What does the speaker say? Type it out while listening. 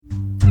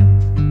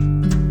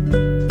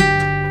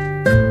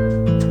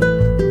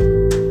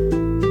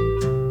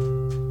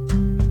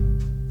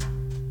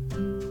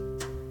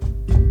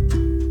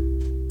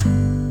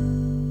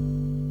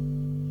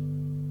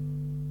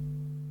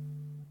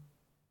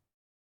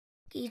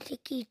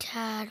Tiki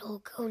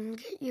Tattle, go and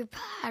get your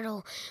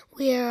paddle.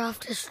 We are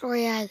off to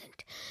Story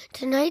Island.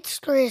 Tonight's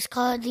story is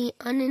called The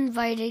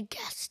Uninvited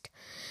Guest.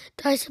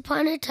 Twice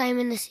upon a time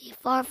in the sea,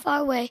 far, far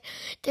away,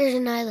 there's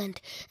an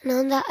island. And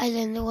on that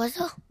island there was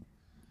a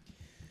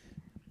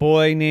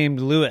boy named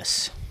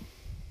Lewis.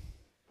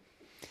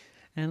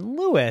 And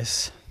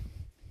Lewis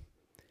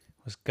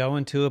was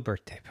going to a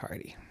birthday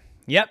party.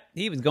 Yep,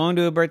 he was going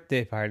to a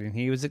birthday party, and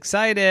he was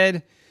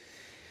excited.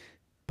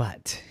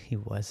 But he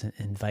wasn't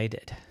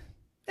invited.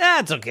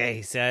 That's okay,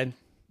 he said.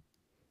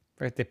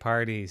 Birthday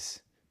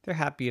parties, they're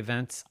happy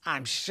events.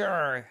 I'm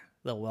sure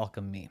they'll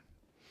welcome me.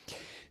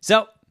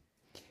 So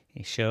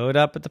he showed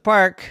up at the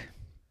park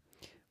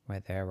where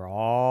there were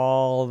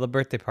all the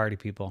birthday party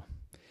people.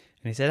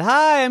 And he said,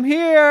 "Hi, I'm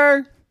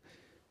here."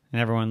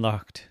 And everyone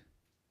looked.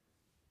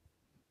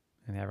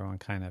 And everyone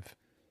kind of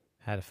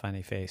had a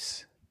funny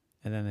face.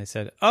 And then they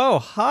said, "Oh,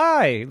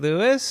 hi,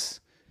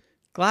 Lewis.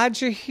 Glad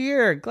you're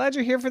here. Glad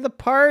you're here for the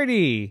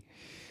party."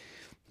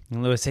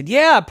 And Lewis said,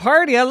 "Yeah,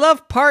 party. I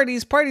love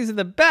parties. Parties are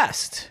the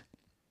best."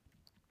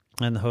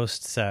 And the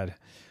host said,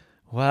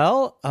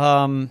 "Well,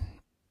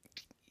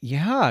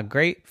 yeah,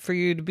 great for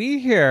you to be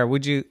here.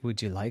 Would you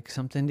like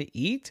something to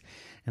eat?"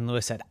 And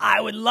Lewis said,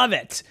 "I would love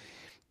it.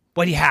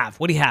 What do you have?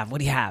 What do you have? What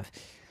do you have?"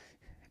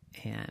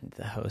 And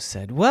the host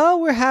said, "Well,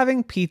 we're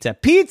having pizza."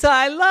 "Pizza,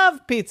 I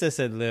love pizza,"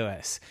 said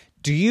Lewis.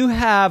 "Do you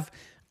have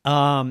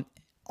all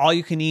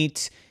you can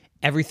eat,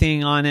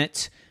 everything on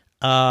it,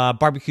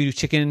 barbecue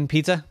chicken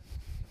pizza?"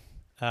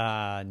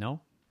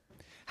 No.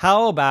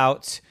 "How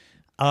about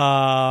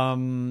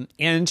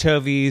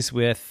anchovies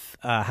with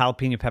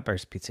jalapeno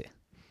peppers pizza?"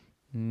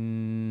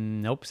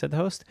 "Nope," said the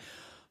host.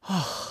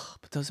 "Oh,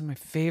 but those are my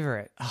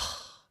favorite.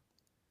 Oh,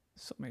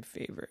 so my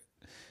favorite.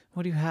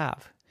 What do you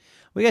have?"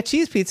 "We got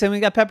cheese pizza and we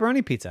got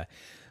pepperoni pizza."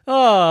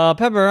 "Oh,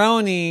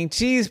 pepperoni,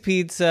 cheese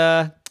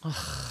pizza.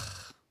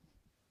 Oh,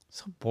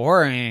 so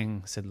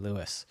boring," said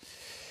Lewis.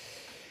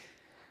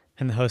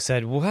 And the host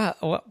said,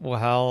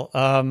 well,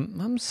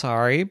 I'm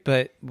sorry,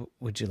 but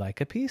would you like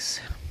a piece?"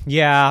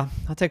 "Yeah,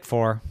 I'll take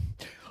 4.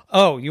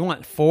 "Oh, you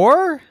want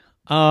 4?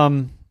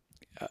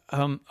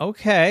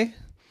 Okay.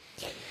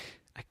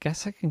 I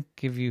guess I can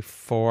give you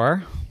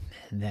 4.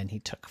 And then he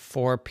took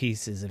 4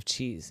 pieces of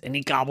cheese and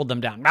he gobbled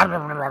them down.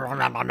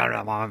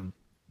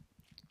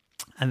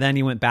 And then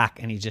he went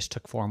back and he just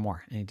took 4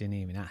 more and he didn't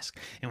even ask.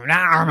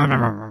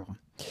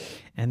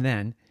 And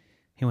then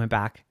he went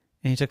back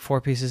and he took 4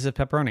 pieces of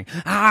pepperoni.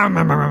 And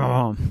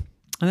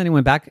then he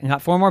went back and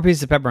got 4 more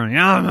pieces of pepperoni.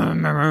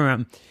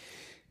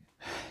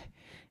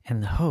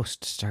 And the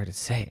host started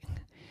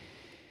saying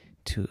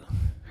to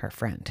her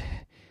friend,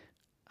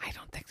 "I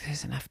don't think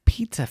there's enough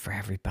pizza for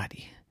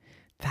everybody.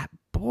 That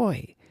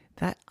boy,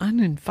 that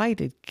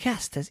uninvited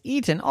guest has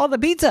eaten all the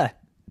pizza."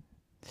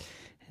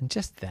 And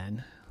just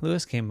then,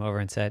 Lewis came over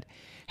and said,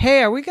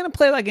 "Hey, are we going to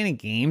play like any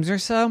games or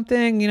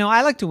something?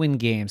 I like to win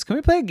games. Can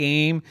we play a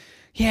game?"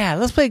 "Yeah,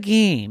 let's play a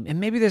game. And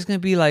maybe there's going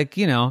to be like,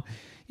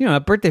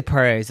 at birthday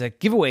parties, like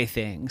giveaway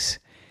things."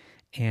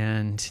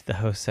 And the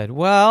host said,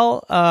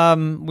 "Well,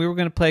 we were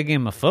going to play a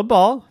game of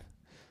football."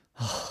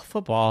 "Oh,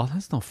 football,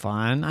 that's no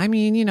fun. I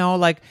mean,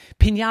 like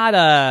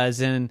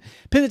piñatas and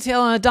pin the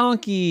tail on a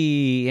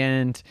donkey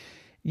and,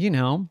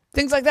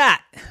 things like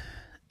that."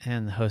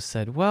 And the host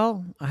said,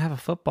 "Well, I have a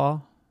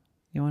football.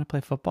 You want to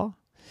play football?"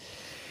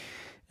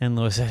 And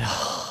Lewis said,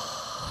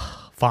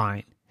 "Oh,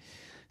 fine."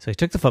 So he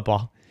took the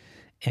football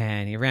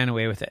and he ran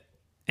away with it.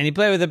 And he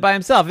played with it by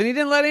himself and he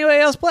didn't let anybody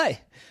else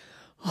play.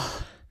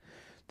 "Oh,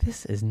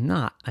 this is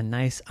not a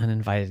nice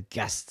uninvited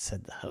guest,"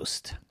 said the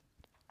host.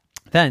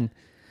 Then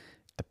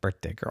the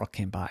birthday girl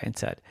came by and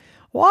said,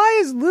 "Why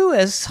is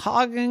Lewis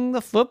hogging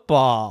the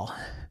football?"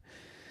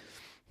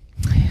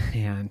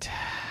 And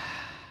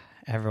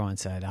everyone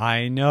said,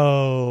 I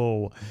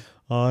know.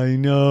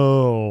 And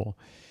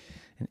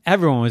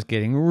everyone was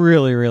getting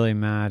really, really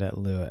mad at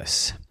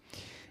Lewis.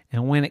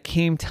 And when it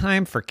came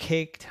time for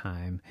cake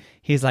time,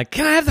 he's like,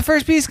 "Can I have the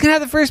first piece? Can I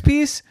have the first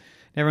piece?"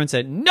 And everyone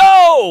said,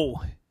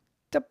 "No!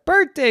 The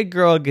birthday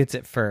girl gets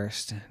it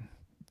first." And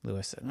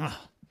Lewis said,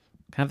 "Oh,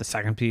 can I have the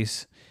second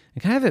piece?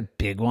 And can I have a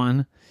big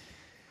one?"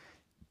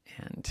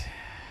 And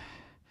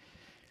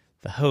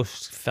the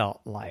host felt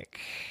like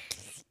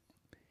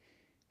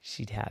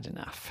she'd had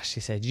enough. She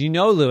said,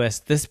 "Lewis,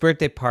 this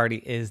birthday party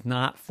is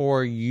not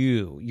for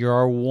you.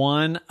 You're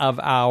one of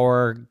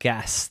our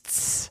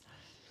guests.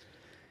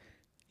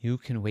 You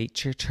can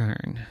wait your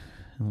turn."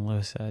 And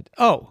Lewis said,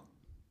 "Oh,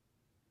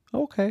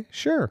 okay,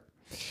 sure."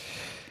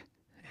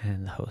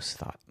 And the host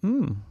thought,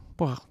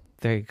 well,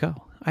 there you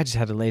go. I just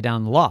had to lay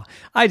down the law.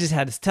 I just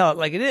had to tell it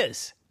like it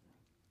is.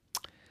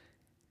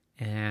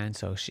 And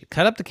so she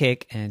cut up the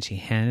cake and she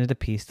handed a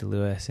piece to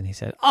Lewis and he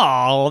said,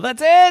 "Oh,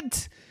 that's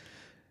it."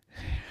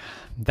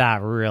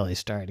 That really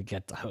started to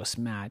get the host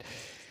mad.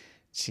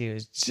 She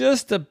was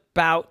just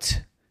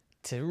about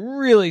to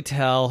really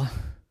tell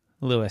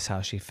Lewis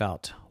how she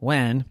felt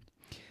when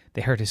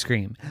they heard a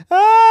scream,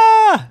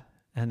 "Ah!"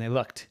 And they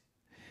looked.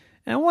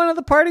 And one of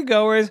the party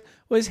goers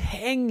was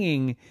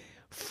hanging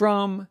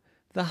from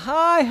the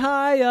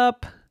high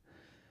up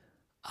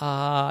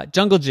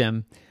Jungle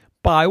Gym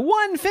by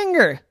one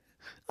finger.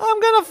 I'm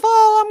going to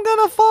fall. I'm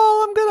going to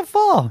fall. I'm going to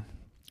fall.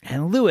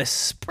 And Lewis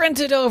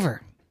sprinted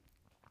over.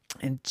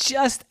 And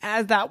just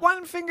as that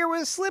one finger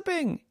was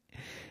slipping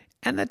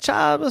and the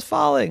child was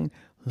falling,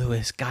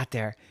 Lewis got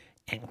there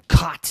and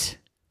caught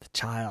the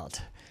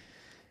child.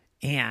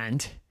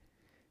 And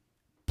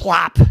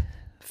plop,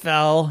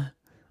 fell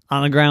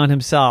on the ground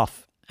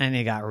himself. And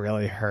he got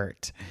really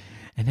hurt.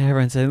 And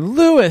everyone said,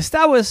 Lewis,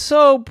 that was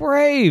so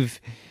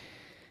brave.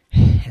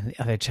 And the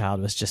other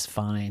child was just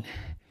fine.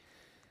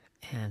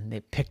 And they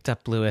picked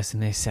up Lewis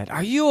and they said,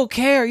 Are you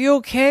okay? Are you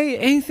okay?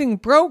 Anything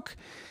broke?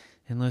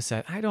 And Lewis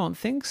said, I don't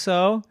think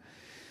so.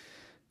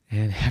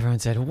 And everyone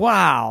said,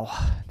 wow,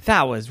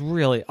 that was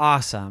really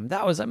awesome.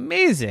 That was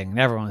amazing. And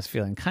everyone was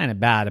feeling kind of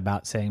bad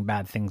about saying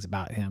bad things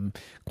about him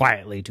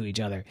quietly to each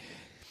other.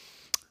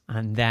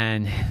 And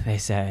then they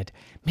said,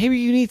 maybe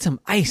you need some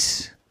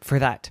ice for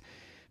that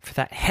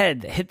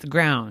head that hit the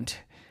ground.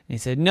 And he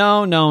said,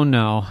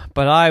 no,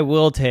 but I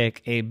will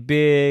take a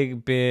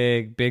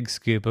big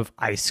scoop of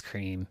ice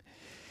cream.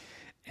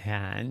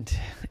 And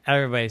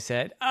everybody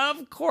said,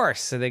 of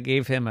course. So they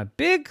gave him a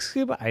big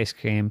scoop of ice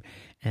cream.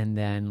 And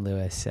then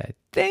Lewis said,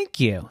 thank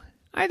you.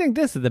 I think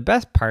this is the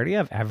best party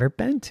I've ever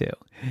been to.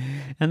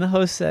 And the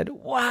host said,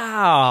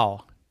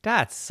 wow,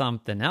 that's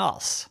something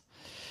else.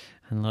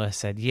 And Lewis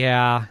said,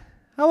 yeah,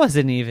 I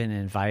wasn't even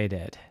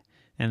invited.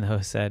 And the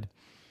host said,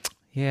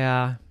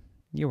 yeah,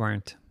 you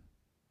weren't.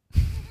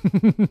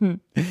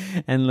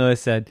 And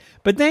Lewis said,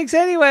 but thanks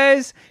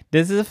anyways.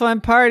 This is a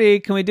fun party.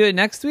 Can we do it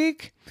next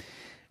week?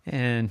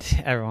 And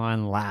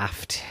everyone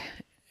laughed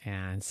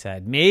and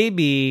said,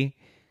 maybe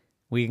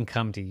we can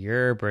come to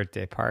your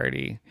birthday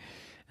party.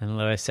 And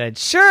Lewis said,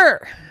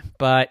 sure,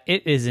 but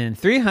it is in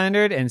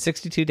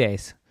 362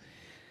 days.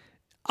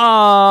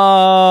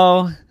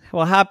 Oh,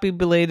 well, happy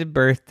belated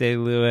birthday,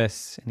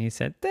 Lewis. And he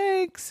said,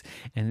 thanks.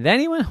 And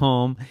then he went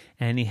home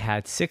and he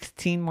had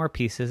 16 more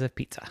pieces of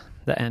pizza.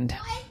 The end.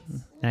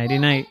 Nighty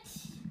night.